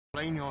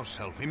explain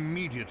yourself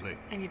immediately.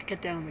 I need to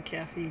cut down on the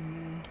caffeine,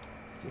 man.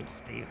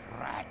 Filthy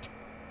rat!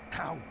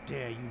 How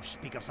dare you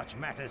speak of such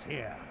matters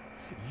here?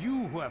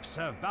 You who have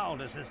served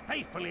Valdis as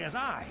faithfully as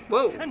I.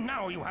 Whoa. And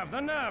now you have the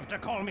nerve to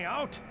call me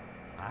out?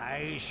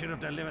 I should have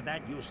delivered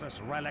that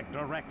useless relic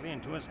directly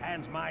into his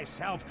hands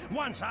myself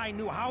once I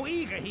knew how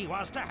eager he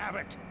was to have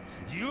it.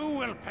 You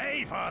will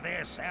pay for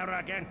this,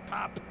 arrogant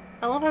pup.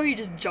 I love how he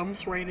just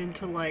jumps right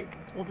into, like,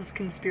 all this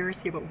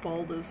conspiracy about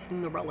Valdis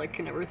and the relic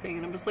and everything,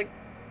 and I'm just like,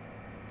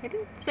 I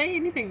didn't say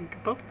anything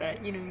about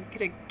that, you know, you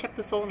could have kept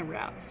this all in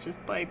wraps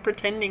just by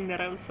pretending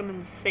that I was some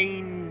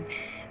insane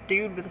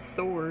dude with a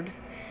sword.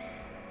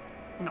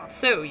 Not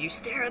so, you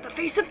stare at the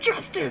face of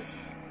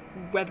justice,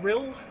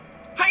 Wetherill.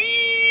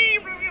 Hi!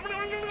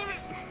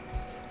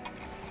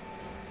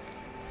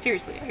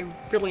 Seriously, I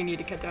really need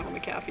to cut down on the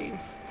caffeine.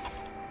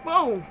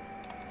 Whoa!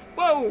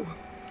 Whoa!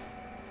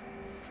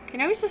 Okay,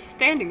 now he's just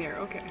standing there,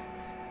 okay.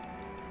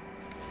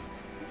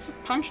 He's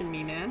just punching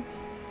me, man.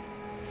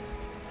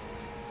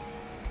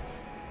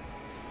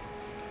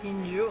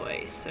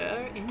 Enjoy,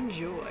 sir,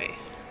 enjoy.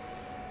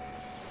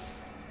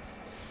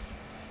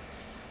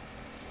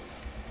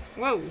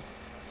 Whoa.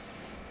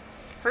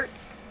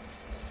 Hurts.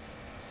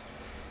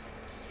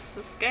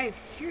 This guy's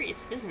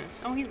serious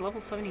business. Oh, he's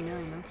level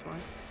 79, that's why.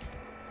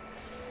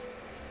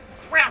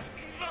 Grasp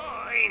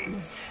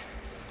vines!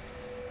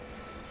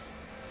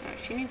 Oh,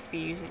 she needs to be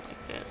using it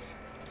like this.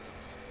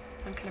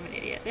 I'm kind of an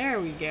idiot. There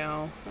we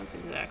go. That's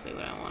exactly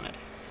what I wanted.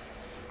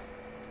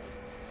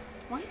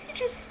 Why is he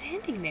just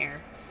standing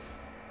there?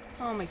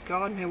 Oh my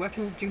god, my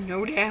weapons do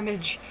no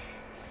damage.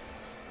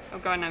 Oh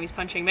god, now he's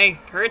punching me.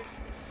 Hurts.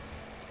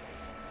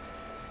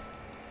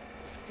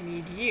 I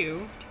need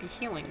you to be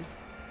healing.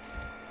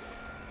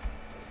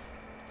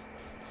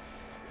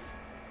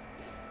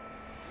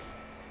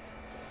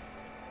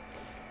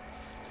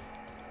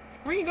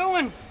 Where are you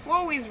going?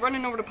 Whoa, he's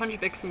running over to punch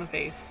Vix in the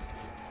face.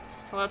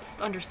 Well,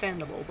 that's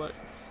understandable, but...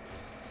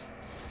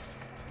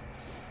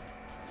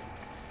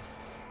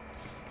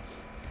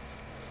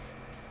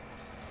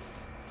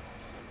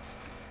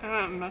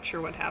 I'm not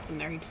sure what happened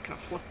there, he just kind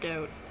of flipped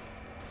out.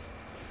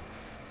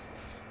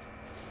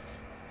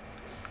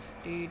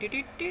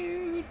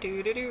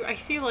 Do-do-do-do, I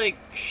see, like,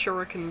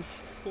 shurikens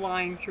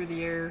flying through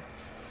the air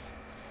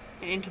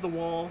and into the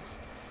wall.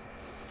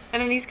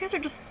 And then these guys are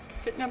just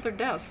sitting at their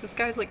desk. This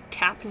guy's, like,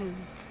 tapping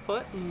his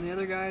foot, and the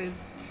other guy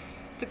is...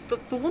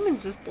 The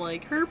woman's just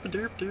like, herp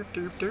derp derp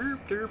derp derp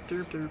derp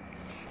derp derp.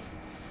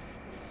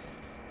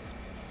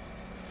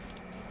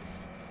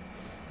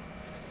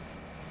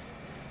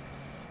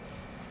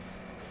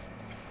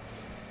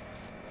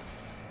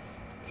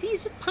 See,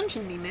 he's just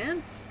punching me,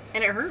 man.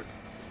 And it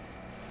hurts.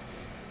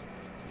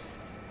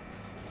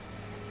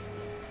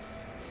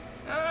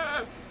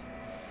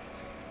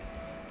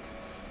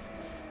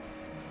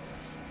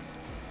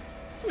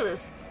 Look at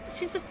this.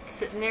 She's just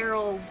sitting there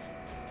all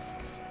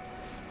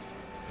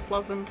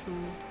pleasant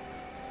and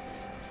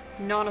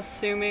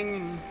non-assuming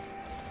and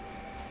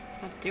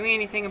not doing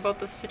anything about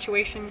this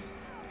situation.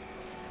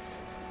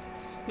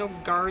 There's no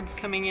guards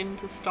coming in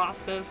to stop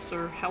this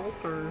or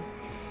help or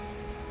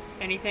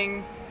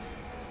anything.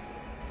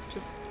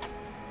 Just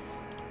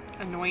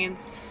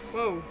annoyance.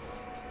 Whoa.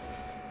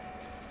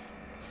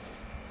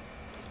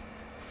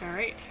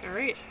 Alright,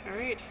 alright,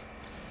 alright.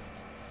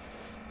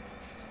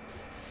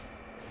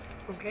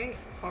 Okay,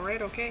 alright,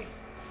 okay.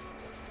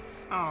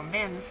 Oh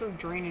man, this is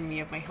draining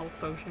me of my health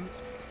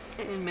potions.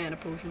 And mana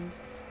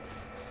potions.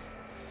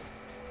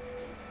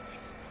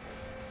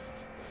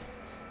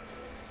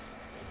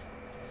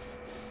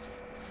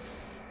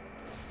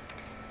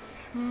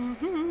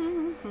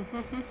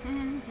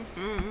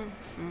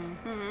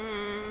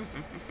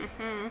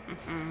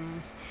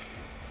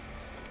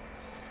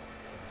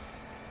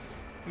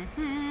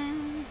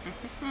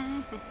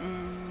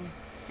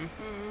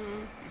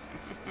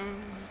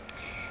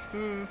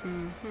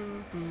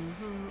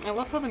 I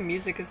love how the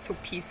music is so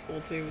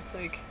peaceful too. It's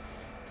like,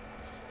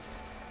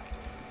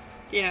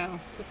 you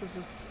know, this is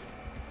just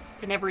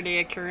an everyday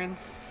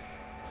occurrence.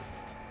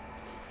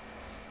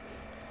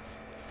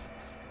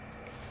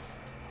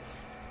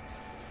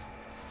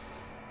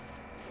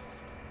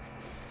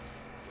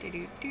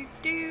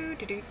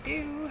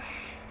 Do-do-do-do-do-do-do.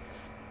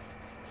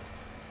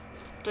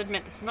 To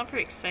admit, this is not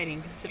very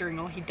exciting considering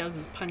all he does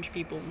is punch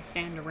people and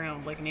stand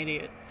around like an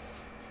idiot.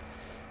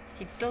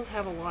 He does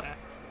have a lot of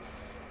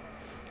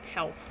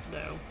health,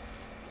 though.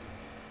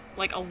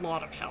 Like, a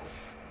lot of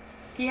health.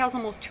 He has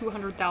almost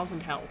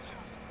 200,000 health.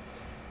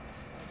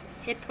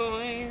 Hit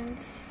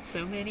points.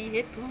 So many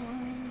hit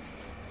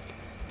points.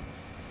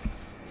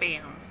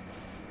 Bam.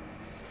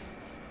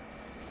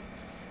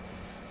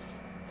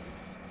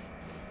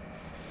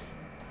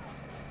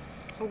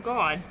 Oh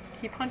god,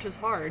 he punches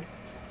hard.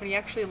 When he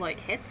actually, like,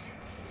 hits.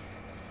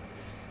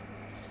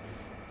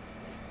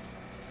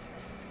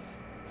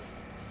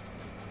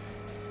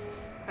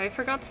 I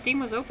forgot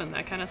Steam was open,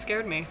 that kind of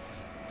scared me.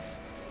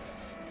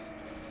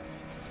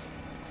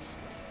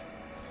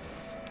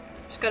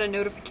 Just got a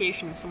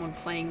notification of someone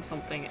playing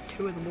something at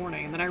 2 in the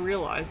morning, and then I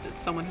realized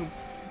it's someone who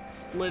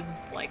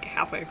lives, like,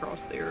 halfway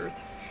across the earth.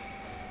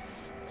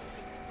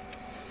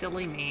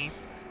 Silly me.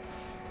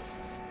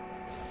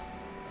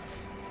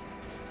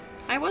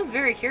 I was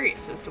very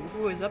curious as to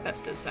who was up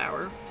at this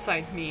hour,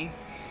 besides me.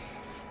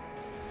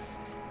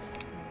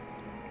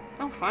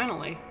 Oh,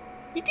 finally.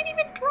 You didn't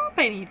even drop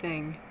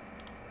anything!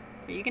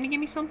 Are you gonna give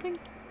me something?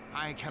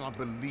 I cannot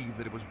believe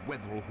that it was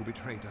Wetherell who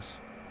betrayed us.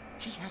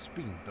 He has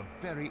been the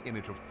very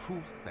image of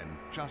truth and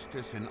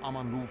justice in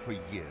Aman'Lu for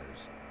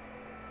years.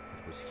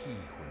 It was he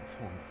who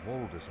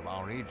informed Voldus of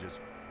our ages.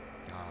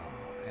 Ah,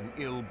 an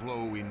ill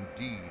blow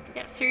indeed.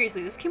 Yeah,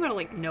 seriously, this came out of,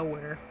 like,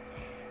 nowhere.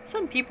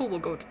 Some people will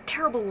go to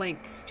terrible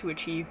lengths to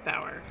achieve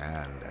power.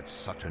 And at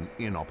such an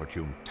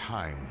inopportune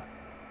time.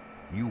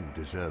 You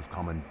deserve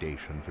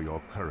commendation for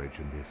your courage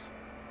in this.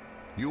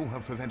 You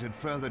have prevented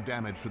further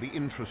damage to the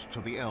interests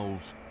of the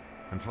elves,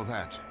 and for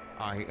that,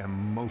 I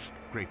am most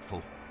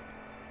grateful.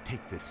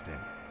 Take this, then,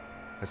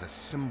 as a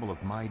symbol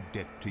of my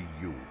debt to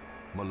you,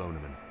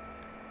 Malonaman.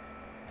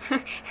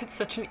 It's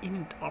such an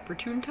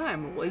inopportune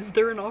time. Well, is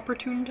there an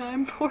opportune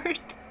time for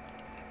it?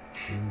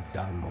 You've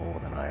done more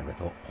than I ever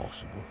thought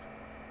possible.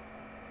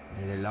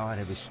 May the light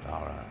of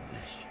Istara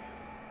bless you.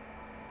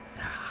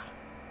 Ah,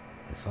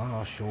 the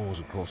far shores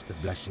across the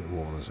Blessed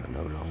Waters are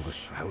no longer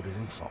shrouded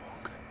in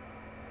fog.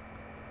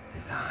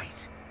 The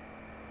light,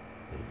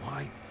 the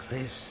white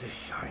cliffs are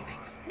shining.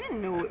 I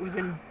didn't know it was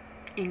in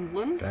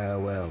England.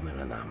 Farewell,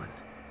 Milanaman.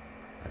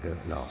 I go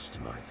at last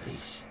to my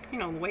peace. You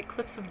know, the White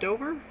Cliffs of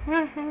Dover?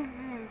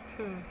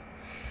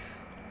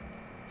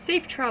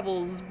 Safe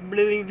travels.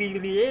 Blah, blah,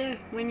 blah.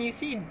 When you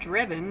see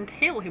Drevin,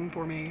 hail him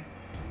for me.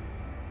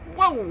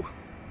 Whoa!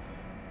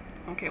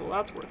 Okay, well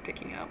that's worth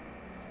picking up.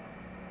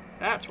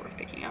 That's worth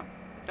picking up.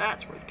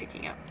 That's worth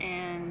picking up.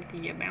 And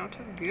the amount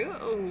of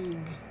gold.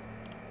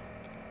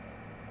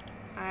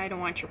 I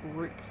don't want your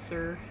roots,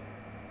 sir.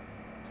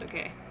 It's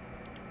okay.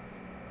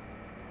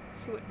 Let's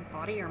see what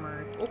body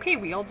armor... Okay,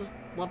 we all just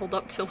leveled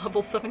up to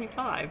level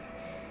 75.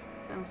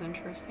 That was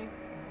interesting.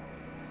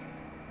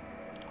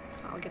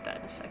 I'll get that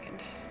in a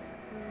second.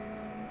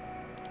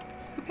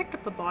 Who picked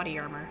up the body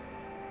armor?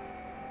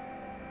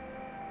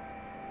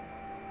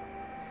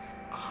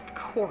 Oh, of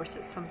course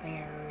it's something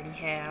I already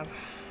have.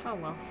 Oh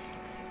well.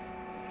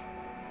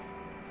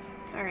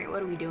 Alright,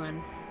 what are we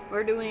doing?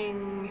 We're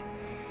doing...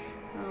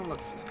 Oh,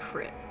 let's just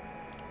crit.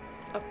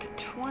 Up to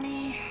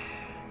 20.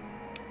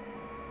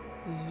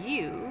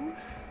 You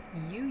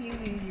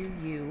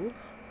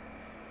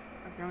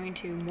are going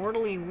to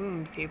mortally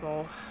wound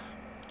people.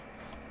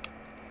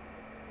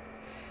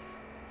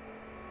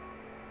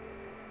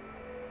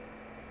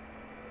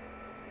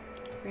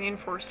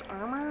 Reinforced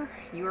armor,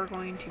 you are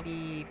going to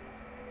be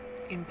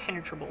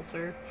impenetrable,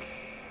 sir.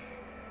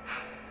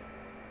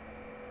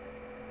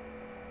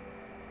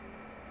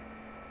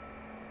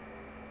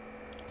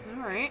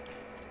 Alright.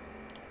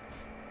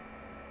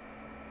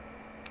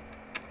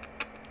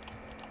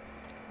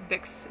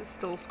 Vix is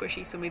still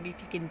squishy, so maybe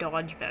if you can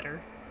dodge better.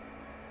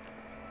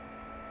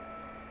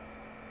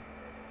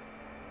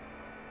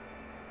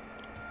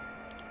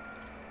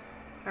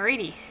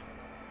 Alrighty.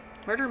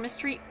 Murder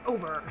mystery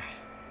over.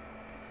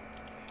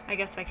 I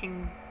guess I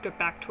can get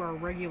back to our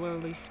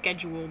regularly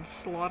scheduled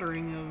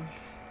slaughtering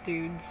of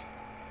dudes.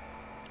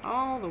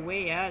 All the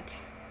way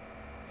at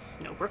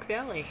Snowbrook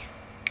Valley.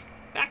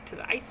 Back to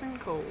the ice and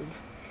cold.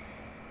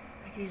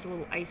 I can use a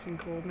little ice and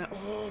cold now.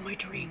 Oh, my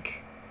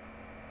drink.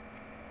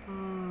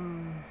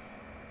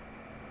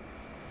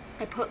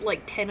 I put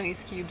like 10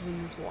 ice cubes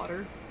in this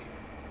water,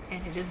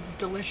 and it is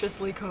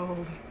deliciously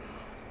cold.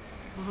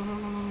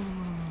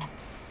 I'm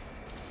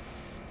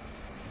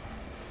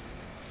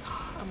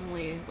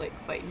only like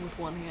fighting with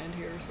one hand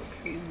here, so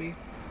excuse me.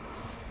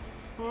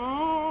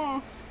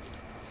 Oh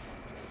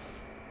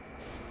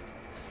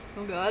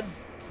god.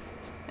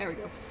 There we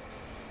go.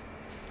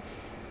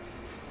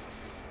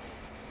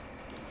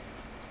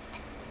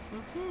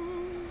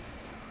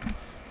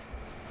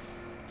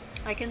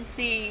 I can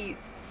see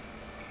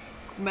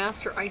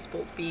Master Ice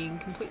Bolt being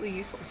completely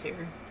useless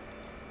here.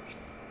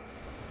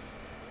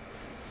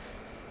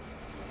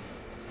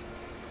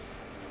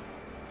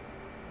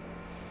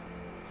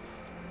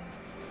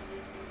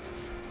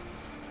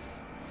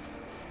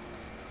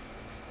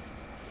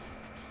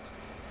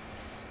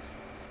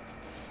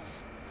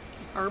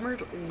 Armored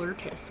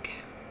Lurtisk.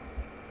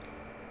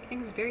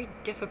 Everything's very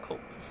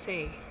difficult to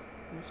say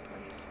in this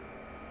place.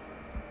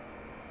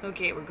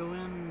 Okay, we're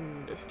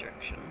going this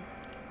direction.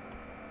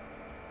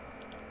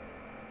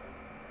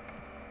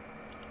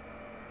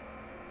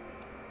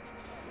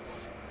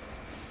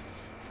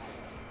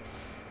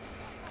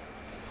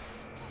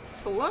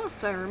 So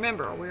last I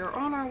remember, we are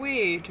on our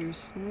way to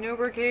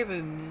Snowbrook Haven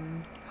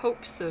in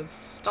hopes of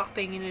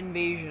stopping an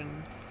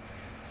invasion.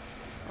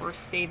 Or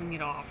staving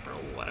it off, or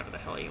whatever the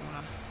hell you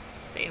want to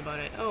say about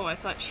it. Oh, I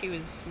thought she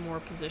was more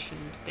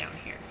positioned down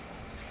here.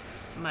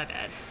 My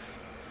bad.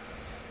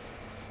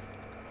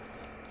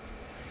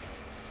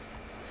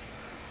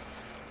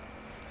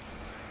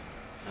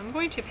 I'm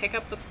going to pick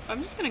up the...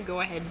 I'm just going to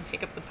go ahead and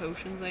pick up the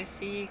potions I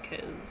see,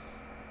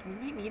 because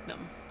we might need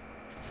them.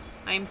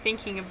 I'm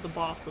thinking of the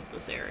boss of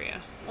this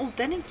area. Oh,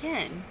 then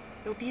again,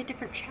 it'll be a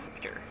different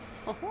chapter.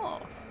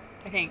 Oh,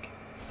 I think.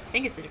 I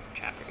think it's a different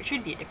chapter. It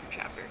should be a different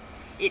chapter.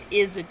 It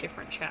is a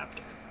different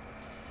chapter.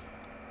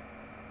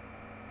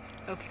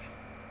 Okay.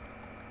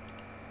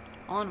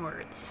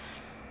 Onwards.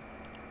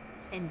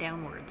 And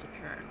downwards,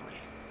 apparently.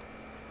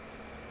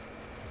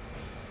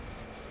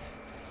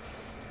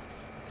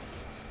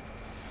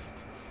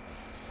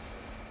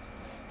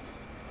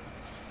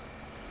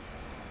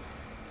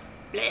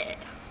 Bleh.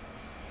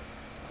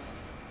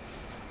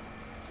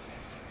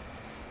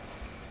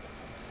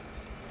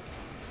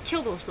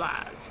 Kill those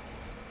flies.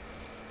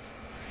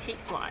 Hate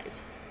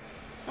flies.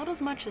 Not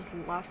as much as the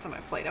last time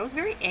I played. I was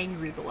very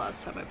angry the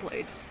last time I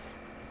played.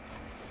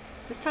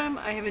 This time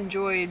I have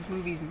enjoyed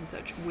movies and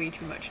such way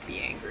too much to be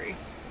angry.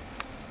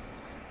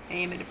 I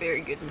am in a very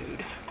good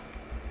mood.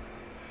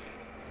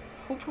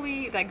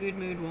 Hopefully that good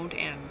mood won't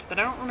end, but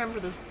I don't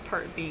remember this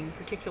part being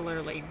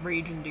particularly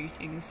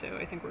rage-inducing, so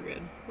I think we're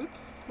good.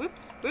 Whoops,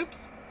 whoops,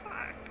 whoops.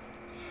 Fuck.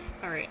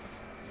 Alright.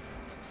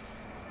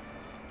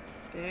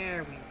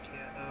 There we go.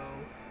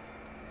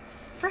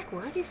 Frick,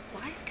 where are these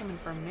flies coming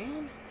from,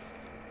 man?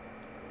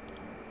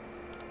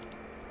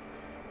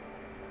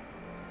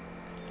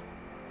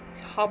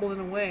 He's hobbling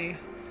away.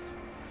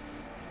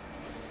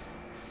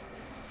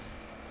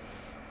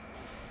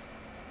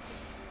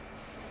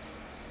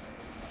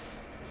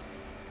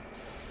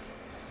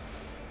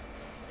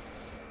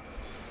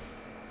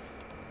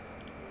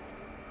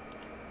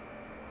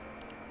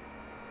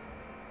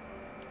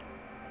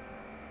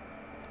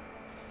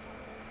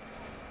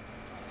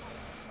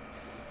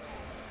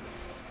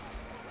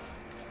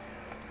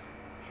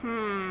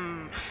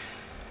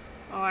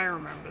 Oh, I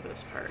remember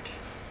this part.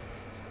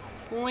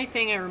 The only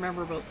thing I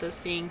remember about this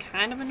being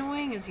kind of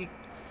annoying is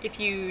if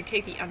you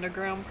take the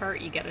underground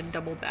part, you gotta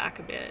double back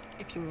a bit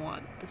if you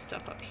want the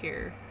stuff up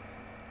here.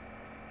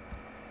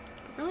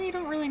 But really, you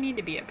don't really need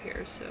to be up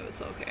here, so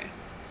it's okay.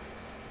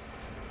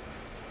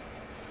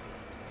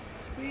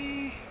 So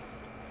I'm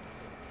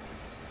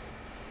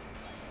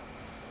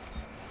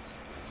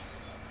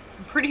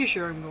pretty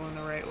sure I'm going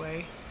the right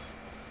way.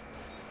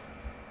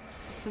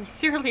 I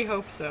sincerely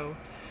hope so.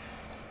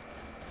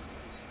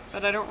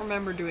 But I don't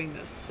remember doing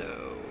this,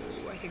 so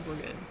I think we're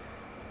good.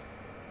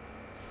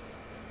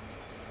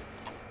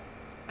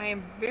 I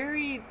am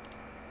very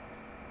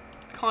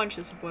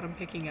conscious of what I'm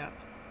picking up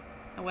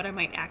and what I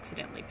might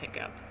accidentally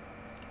pick up.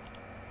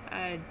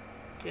 I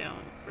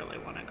don't really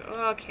want to go.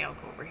 Okay, I'll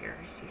go over here.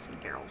 I see some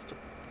barrels to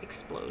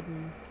explode,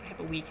 and I have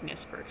a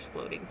weakness for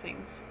exploding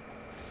things.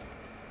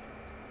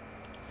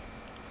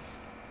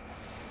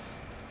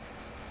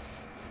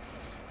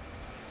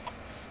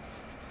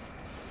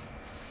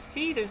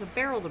 See, there's a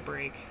barrel to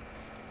break.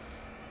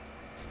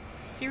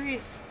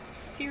 Serious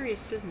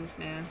business,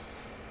 man.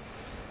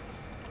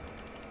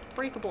 It's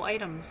breakable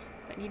items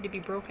that need to be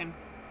broken.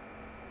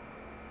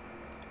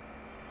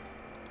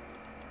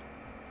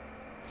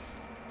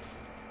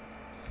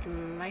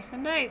 Slice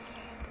and dice.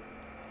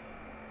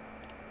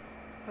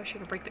 Oh, I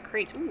should break the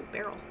crates. Ooh,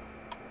 barrel.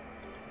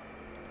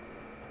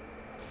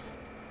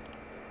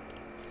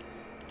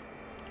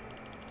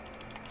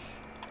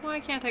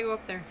 Why can't I go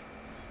up there?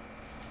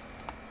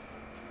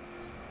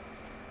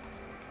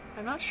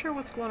 I'm not sure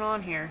what's going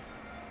on here.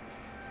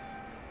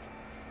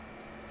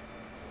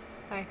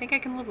 I think I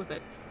can live with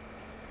it.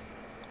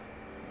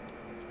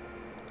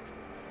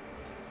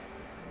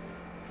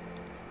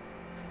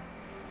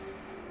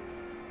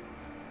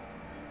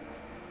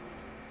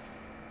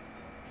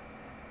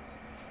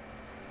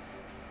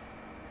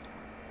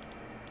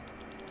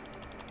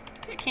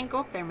 I can't go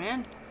up there,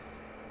 man.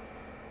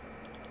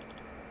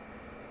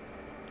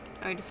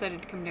 I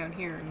decided to come down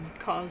here and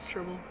cause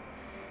trouble.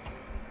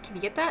 Can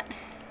you get that?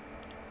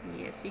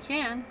 Yes, you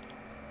can.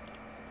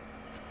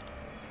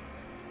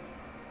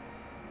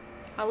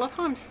 I love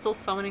how I'm still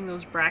summoning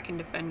those Bracken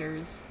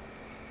Defenders.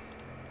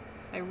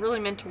 I really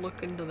meant to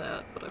look into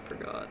that, but I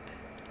forgot.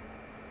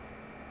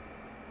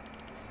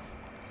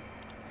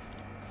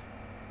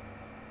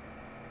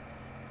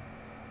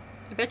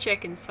 I bet you I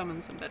can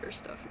summon some better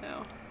stuff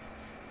now.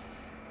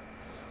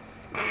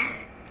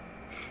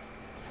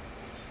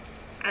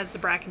 As the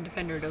Bracken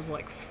Defender does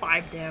like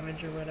 5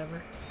 damage or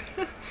whatever.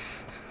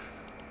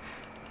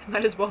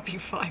 Might as well be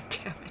 5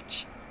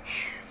 damage.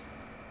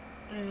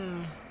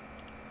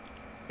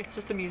 It's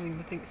just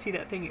amusing to see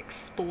that thing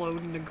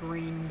explode into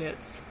green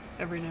bits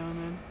every now and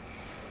then.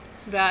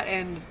 That,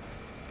 and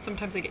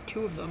sometimes I get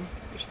 2 of them,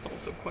 which is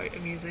also quite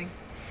amusing.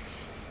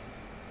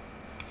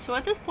 So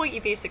at this point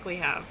you basically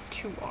have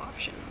 2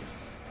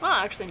 options. Well,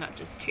 actually not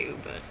just 2,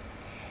 but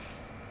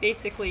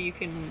basically you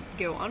can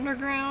go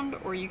underground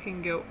or you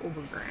can go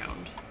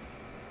overground.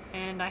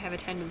 And I have a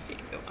tendency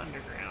to go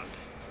underground,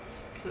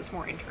 because it's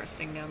more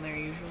interesting down there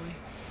usually.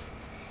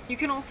 You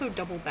can also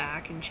double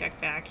back and check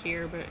back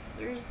here, but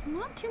there's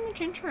not too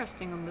much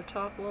interesting on the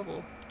top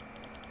level.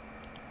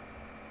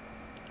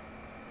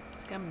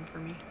 It's coming for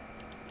me.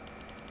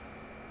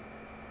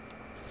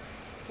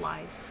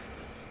 Flies.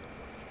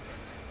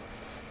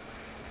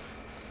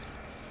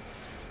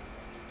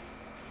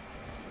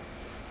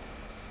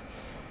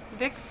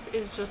 Vix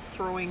is just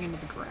throwing into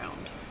the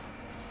ground.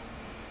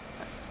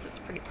 That's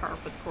pretty par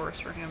for the course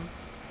for him.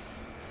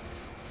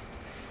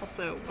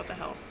 Also, what the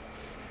hell?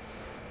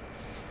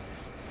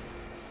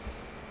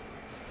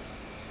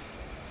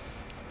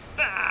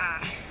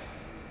 Ah!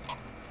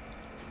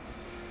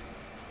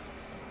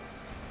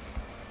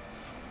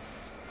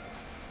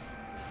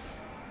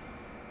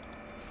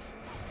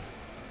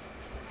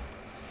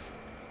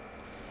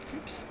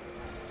 Oops.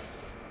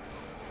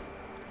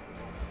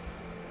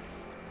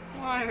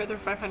 Why are there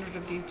 500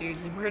 of these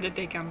dudes, and where did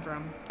they come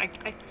from? I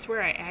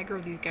swear I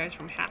aggro these guys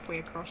from halfway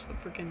across the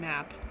freaking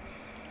map.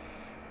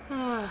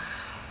 Do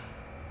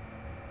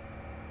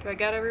I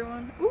got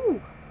everyone?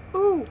 Ooh!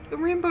 Ooh! The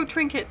rainbow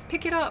trinket!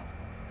 Pick it up!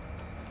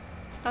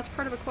 That's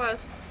part of a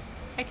quest.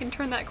 I can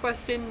turn that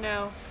quest in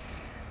now.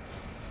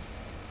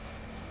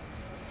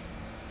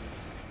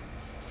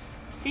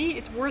 See?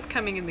 It's worth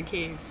coming in the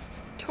caves.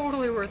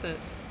 Totally worth it.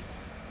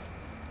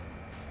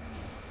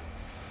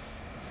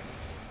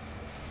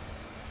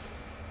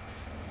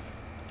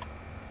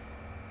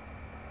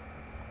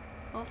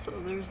 Also,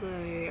 there's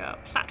a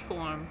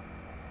platform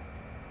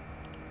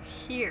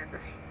here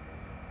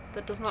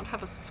that does not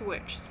have a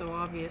switch, so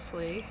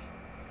obviously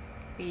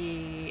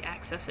we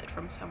access it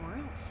from somewhere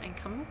else and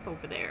come up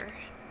over there.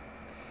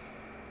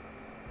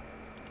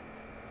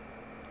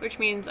 Which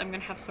means I'm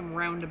gonna have some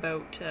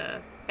roundabout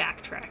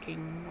backtracking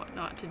and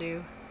whatnot to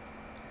do.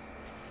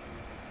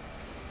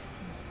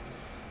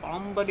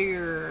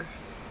 Bombardier.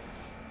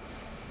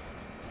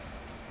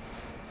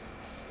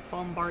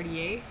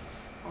 Bombardier?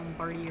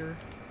 Bombardier.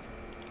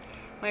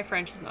 My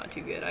French is not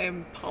too good. I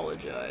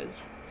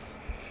apologize.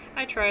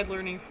 I tried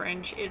learning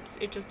French.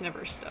 It just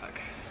never stuck.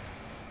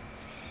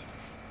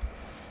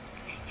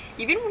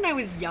 Even when I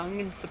was young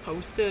and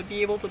supposed to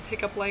be able to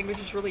pick up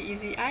languages really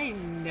easy, I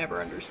never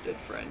understood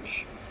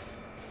French.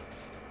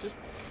 Just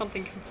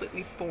something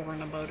completely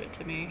foreign about it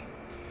to me.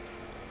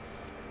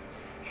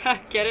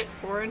 Get it?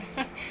 Foreign?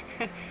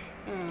 Oh.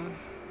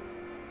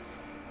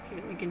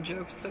 He's making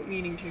jokes without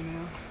meaning to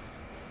now.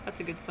 That's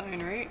a good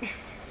sign, right?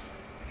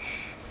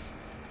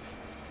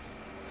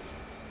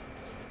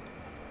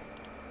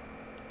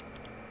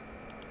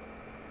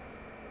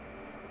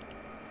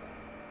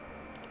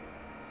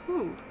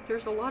 Ooh,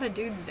 there's a lot of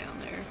dudes down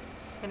there.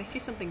 And I see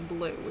something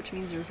blue, which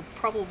means there's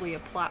probably a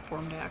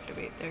platform to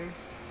activate there.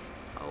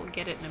 I'll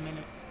get it in a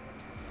minute.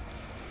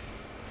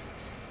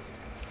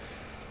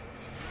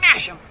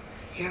 Smash him!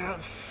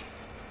 Yes!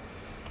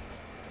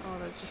 Oh,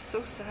 that's just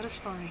so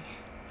satisfying.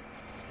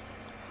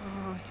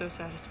 Oh, so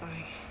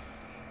satisfying.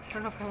 I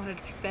don't know if I wanted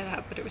to pick that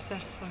up, but it was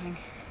satisfying.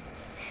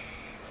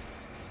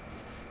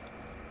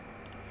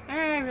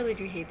 I really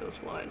do hate those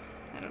flies.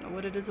 I don't know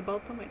what it is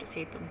about them, I just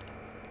hate them.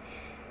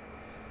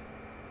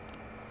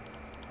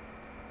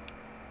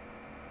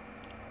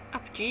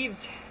 Up,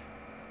 Jeeves.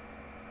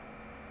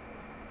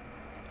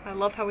 I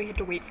love how we had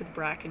to wait for the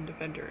Bracken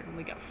Defender and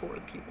only got 4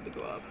 people to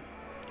go up.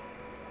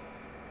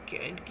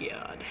 Good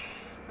God.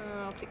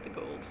 I'll take the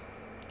gold.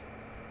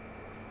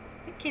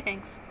 Okay,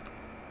 thanks.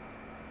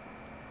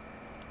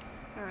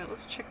 Alright,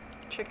 let's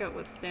check out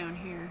what's down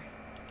here.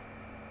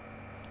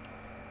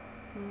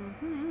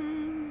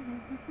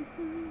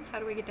 How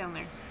do we get down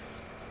there?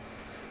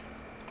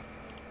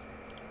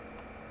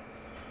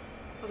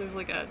 Oh, there's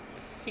like a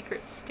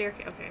secret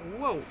staircase. Okay,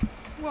 whoa,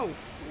 whoa,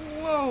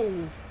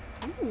 whoa!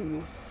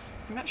 Ooh!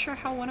 I'm not sure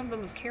how one of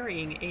them was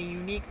carrying a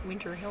unique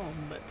winter helm,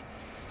 but...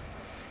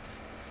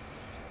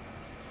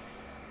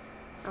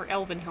 Or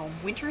elven helm.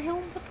 Winter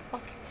helm? What the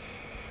fuck?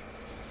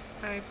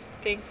 I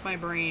think my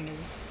brain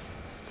is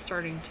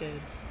starting to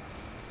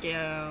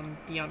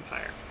be on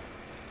fire.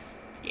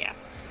 Yeah.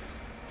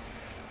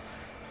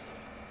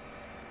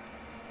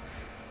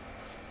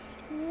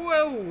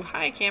 Whoa!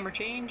 Hi, camera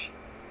change.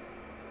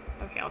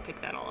 Okay, I'll pick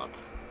that all up.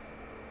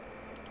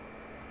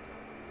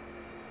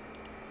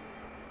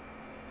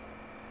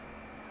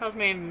 How's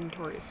my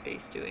inventory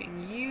space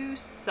doing? You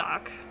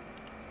suck.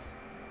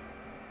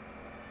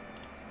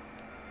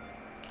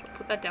 Okay, I'll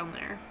put that down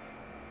there.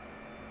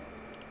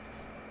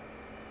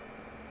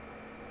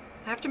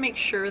 I have to make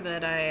sure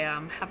that I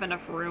have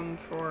enough room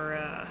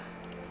for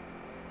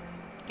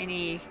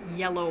any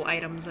yellow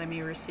items I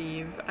may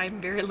receive.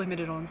 I'm very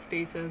limited on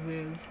space as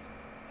is.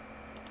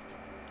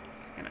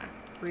 Just gonna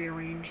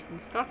rearrange some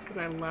stuff because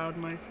I allowed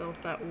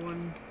myself that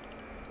one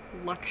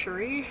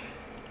luxury.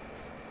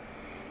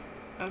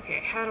 Okay,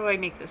 how do I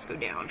make this go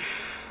down?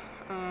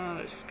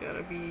 There's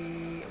gotta be a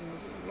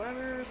little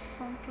lever or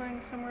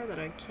something somewhere that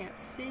I can't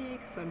see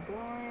because I'm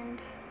blind.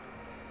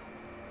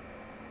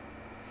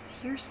 It's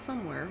here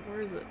somewhere.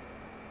 Where is it?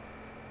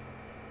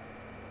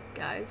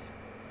 Guys?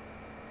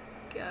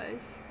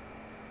 Guys?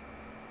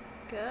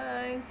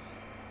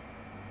 Guys?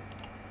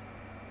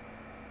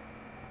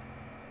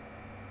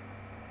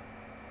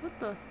 What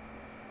the?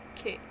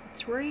 Okay,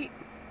 it's right...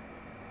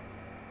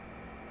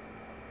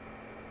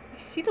 I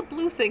see the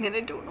blue thing and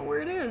I don't know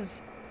where it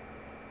is.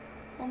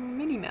 On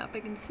the minimap, I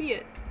can see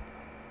it.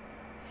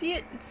 See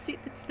it?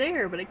 It's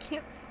there, but I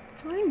can't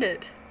find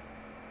it.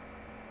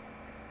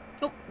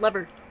 Oh,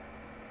 lever.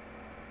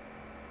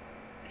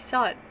 I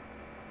saw it.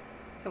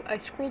 I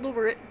scrolled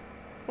over it.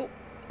 Oh,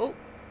 oh.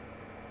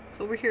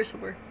 It's over here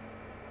somewhere.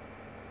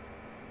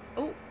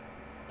 Oh,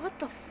 What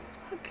the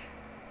fuck?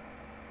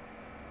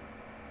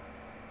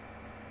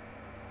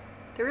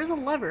 There is a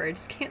lever, I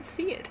just can't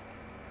see it.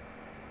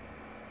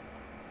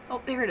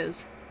 Oh, there it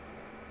is.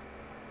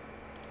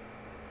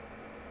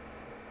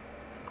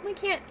 How come I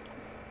can't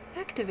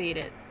activate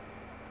it?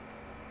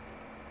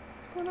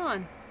 What's going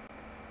on?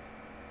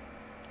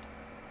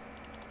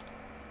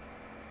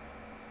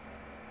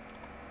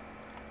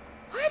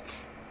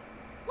 What?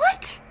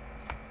 What?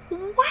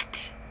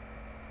 What?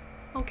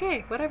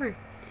 Okay, whatever.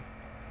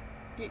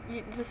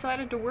 You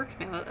decided to work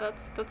now.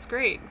 That's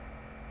great.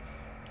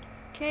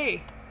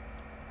 Okay.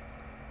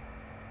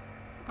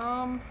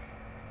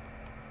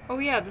 Oh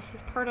yeah, this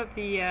is part of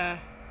the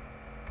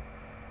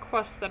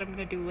quest that I'm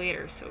gonna do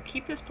later, so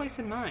keep this place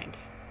in mind,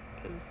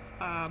 because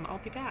I'll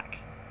be back.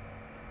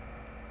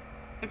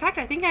 In fact,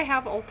 I think I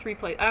have all 3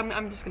 places.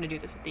 I'm just gonna do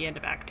this at the end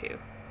of Act 2.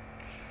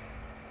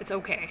 It's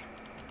okay.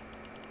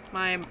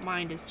 My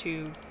mind is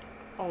too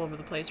all over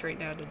the place right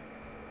now to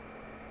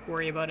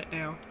worry about it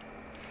now.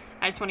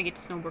 I just want to get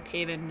to Snowbrook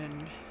Haven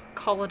and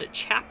call it a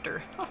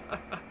chapter.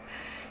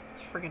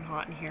 It's friggin'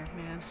 hot in here,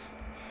 man.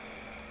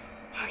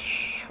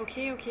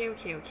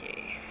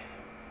 Okay.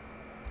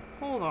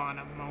 Hold on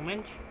a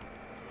moment.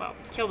 Well,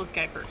 kill this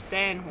guy first,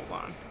 then hold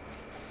on.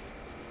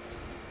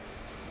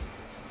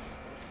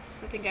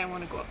 So I think I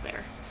want to go up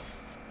there.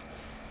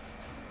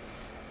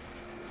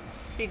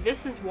 See,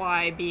 this is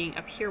why being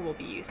up here will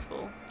be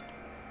useful.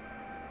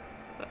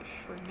 But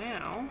for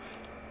now,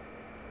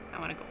 I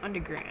want to go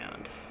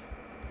underground.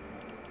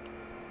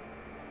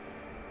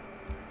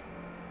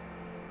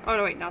 Oh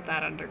no, wait, not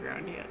that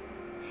underground yet.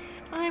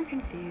 I'm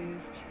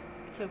confused.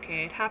 It's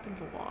okay, it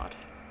happens a lot.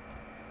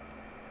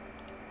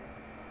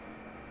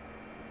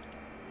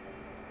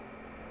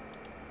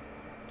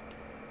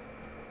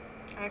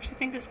 I actually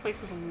think this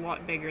place is a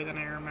lot bigger than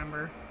I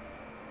remember.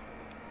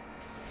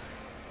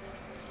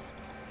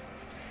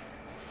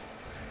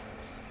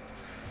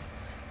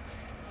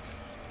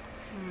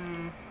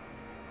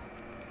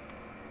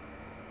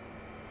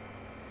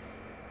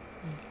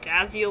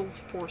 Daziel's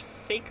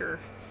Forsaker.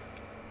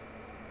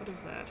 What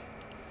is that?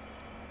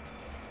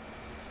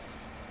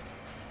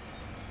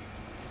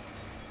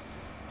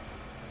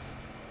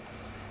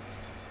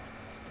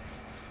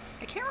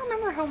 I can't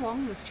remember how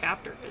long this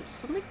chapter is.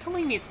 Something's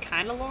telling me it's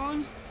kind of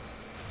long,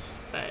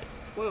 but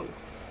whoa.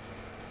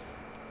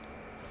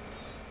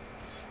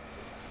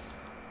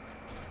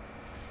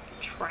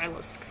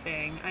 Trillisk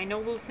Fang. I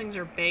know those things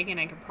are big and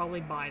I could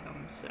probably buy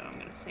them, so I'm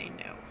gonna say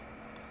no.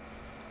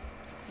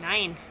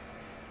 9.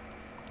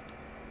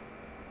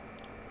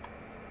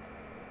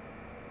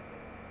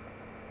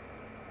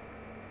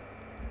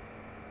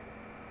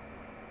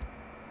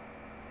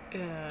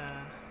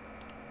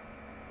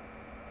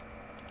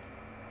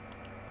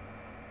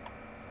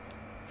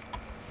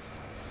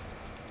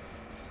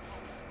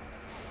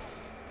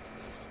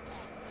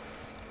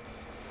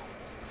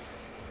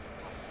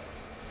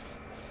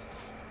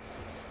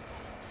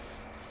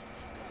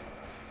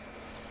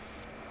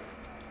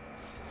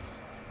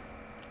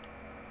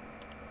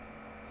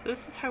 So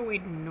this is how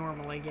we'd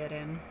normally get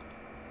in.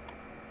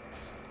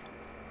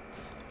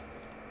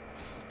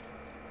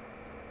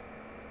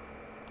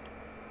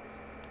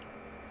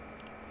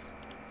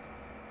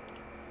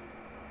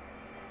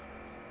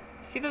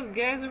 See those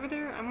guys over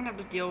there? I'm gonna have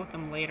to deal with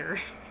them later.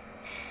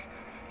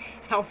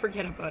 I'll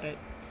forget about it.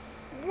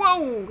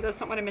 Whoa! That's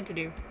not what I meant to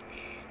do.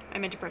 I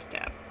meant to press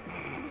tab.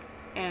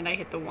 And I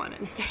hit the 1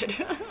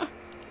 instead.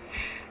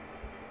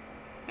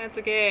 That's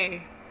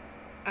okay.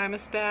 I'm a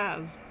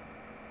spaz.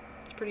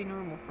 It's pretty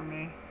normal for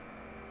me.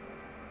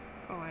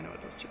 Oh, I know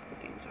what those 2 blue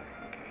things are.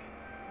 Okay.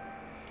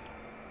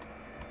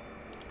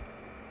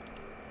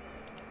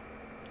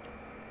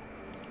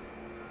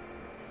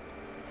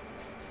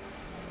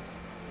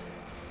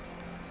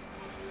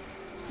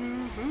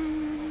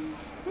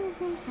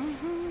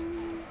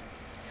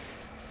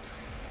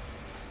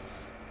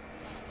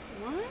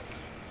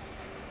 What?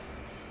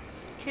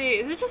 Okay,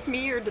 is it just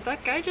me or did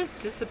that guy just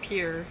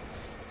disappear?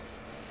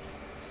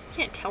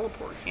 Can't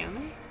teleport, can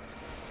they?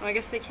 Oh, I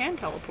guess they can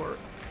teleport.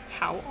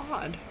 How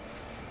odd.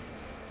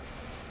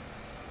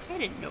 I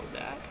didn't know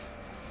that.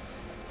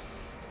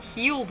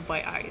 Healed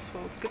by ice.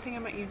 Well, it's a good thing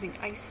I'm not using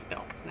ice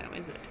spells now,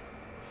 is it?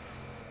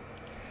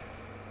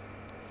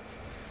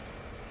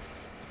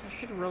 I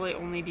should really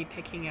only be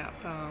picking up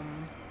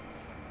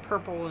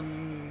purple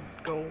and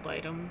gold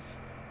items.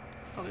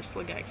 Oh, there's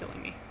still a guy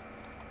killing me.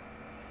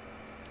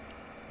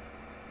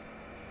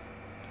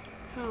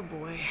 Oh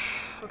boy.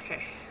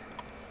 Okay.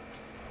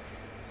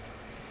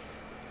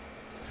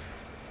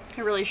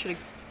 I really should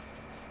have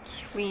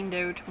cleaned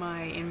out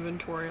my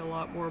inventory a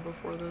lot more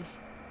before this.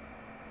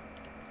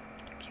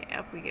 Okay,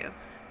 up we go.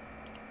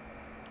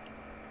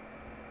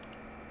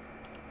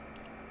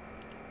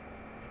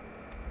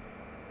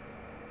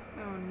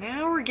 Oh,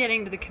 now we're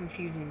getting to the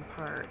confusing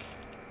part.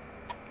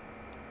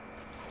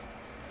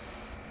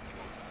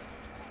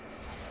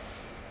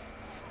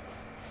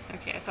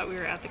 Okay, I thought we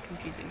were at the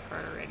confusing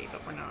part already,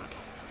 but we're not.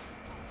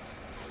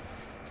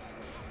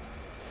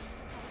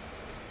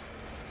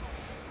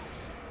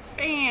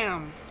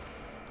 Bam!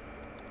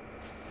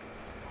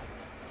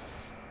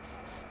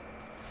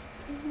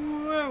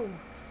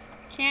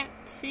 can't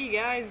see,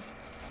 guys.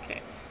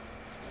 Okay.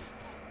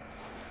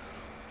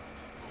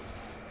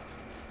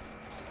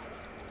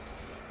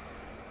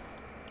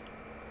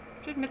 I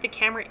have to admit the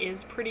camera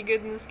is pretty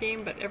good in this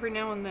game, but every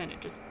now and then it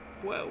just...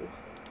 whoa.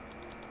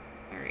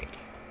 Alright.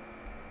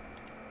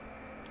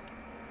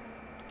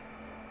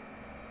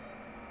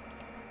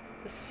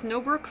 The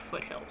Snowbrook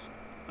Foothills.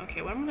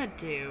 Okay, what I'm gonna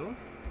do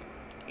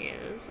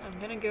is I'm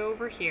gonna go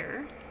over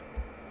here,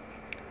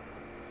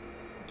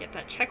 get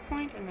that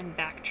checkpoint, and then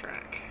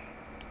backtrack.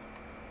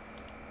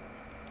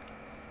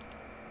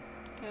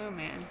 Oh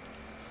man.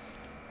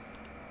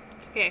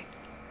 It's okay.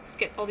 Let's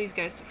get all these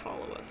guys to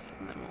follow us,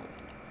 and then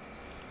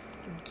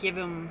we'll give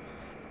them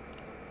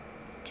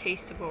a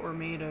taste of what we're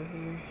made of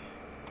here.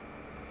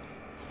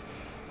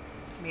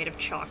 Made of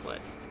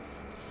chocolate,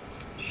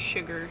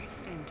 sugar,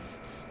 and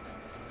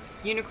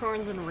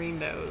unicorns and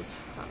rainbows.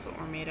 That's what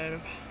we're made out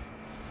of.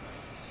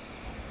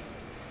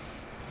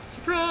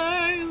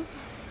 Surprise!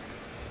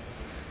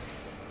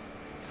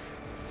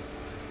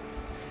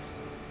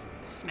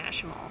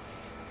 Smash them all.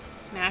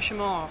 Smash them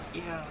all.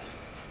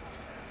 Yes.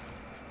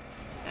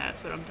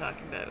 That's what I'm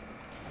talking about.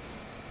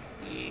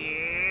 Yeah!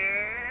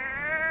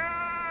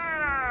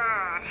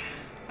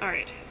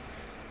 Alright.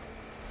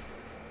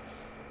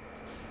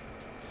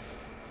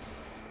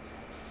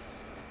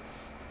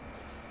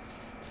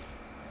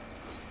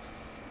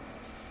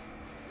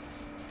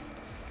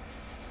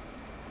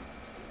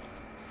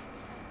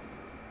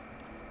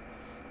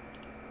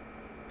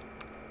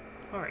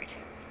 Alright.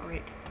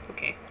 Alright.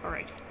 Okay.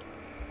 Alright.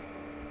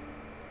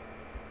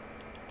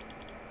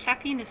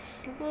 Caffeine is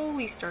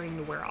slowly starting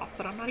to wear off,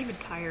 but I'm not even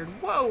tired.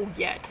 Whoa,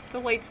 yet. The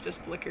lights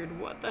just flickered.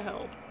 What the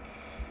hell?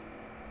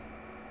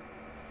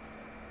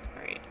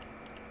 Alright.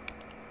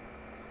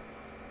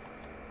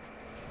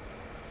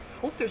 I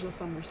hope there's a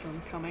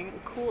thunderstorm coming. It'll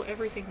cool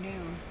everything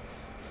down.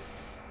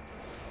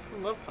 I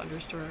love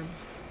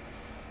thunderstorms.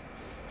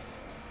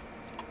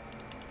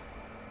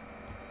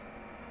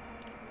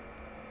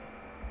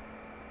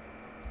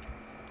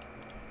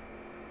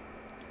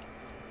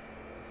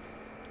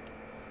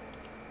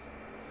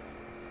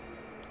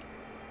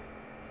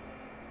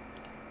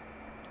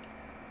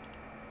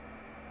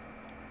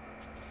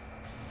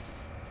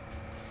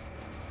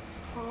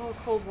 Oh,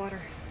 cold water.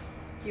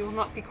 You will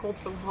not be cold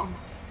for long.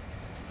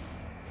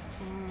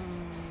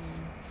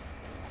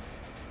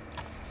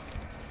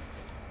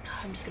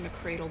 I'm just gonna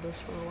cradle this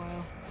for a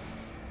while.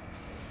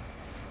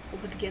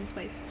 Hold it against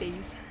my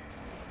face.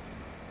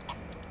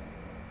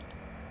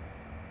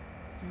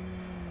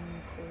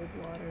 Cold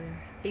water.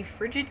 A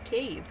frigid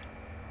cave.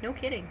 No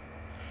kidding.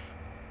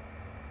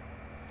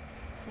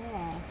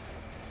 Oh.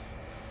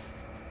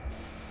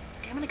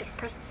 Damn it, I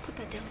gotta put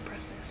that down and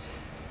press this.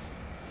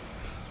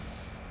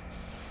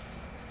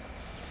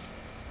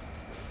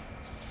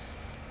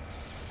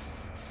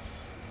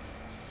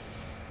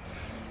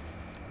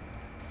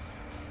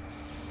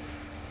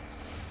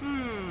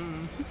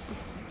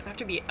 I have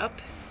to be up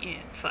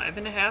in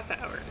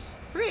 5.5 hours.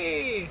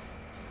 Hooray!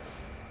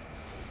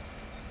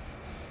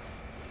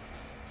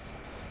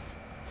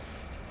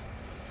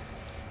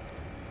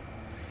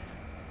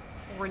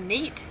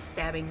 Ornate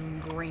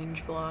stabbing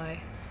grangefly.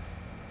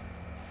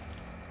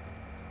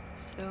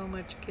 So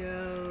much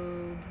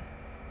gold.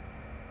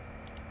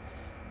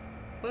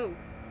 Whoa.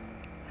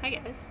 Hi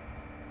guys.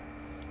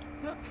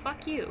 Well,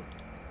 fuck you.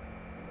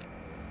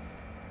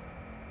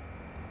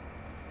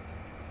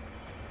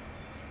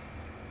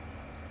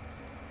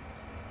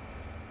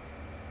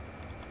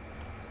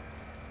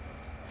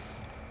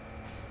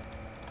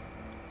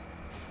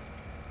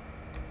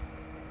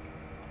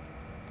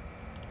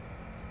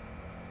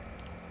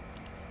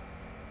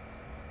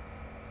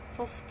 It's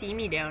all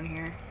steamy down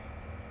here.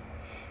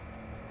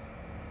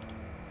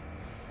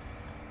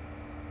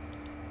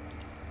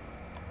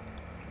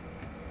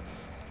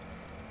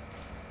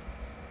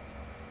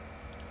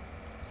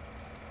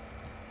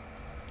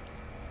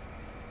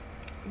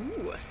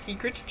 Ooh, a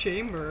secret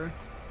chamber.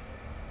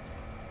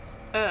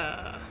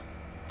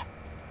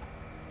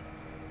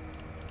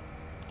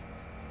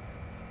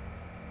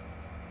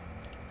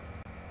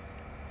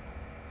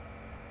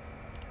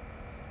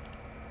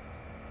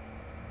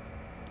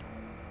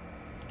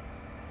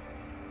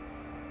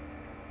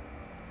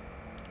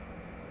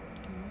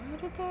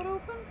 Did that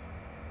open?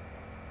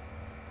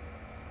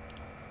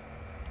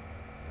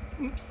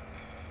 Oops.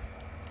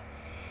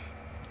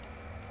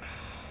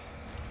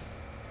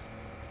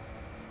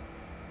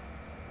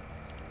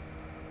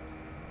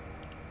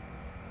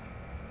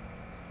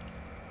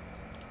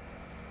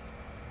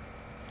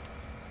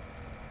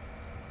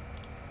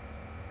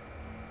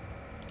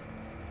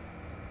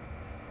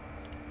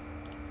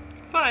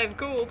 $5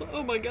 gold.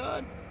 Oh my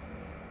god.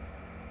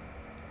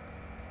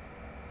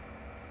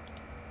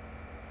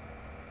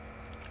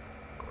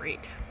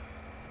 Great.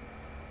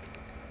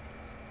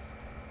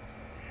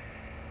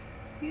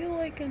 Feel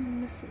like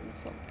I'm missing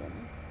something.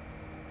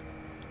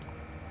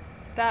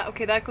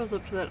 Okay, that goes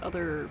up to that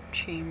other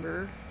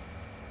chamber.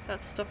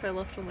 That stuff I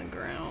left on the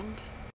ground.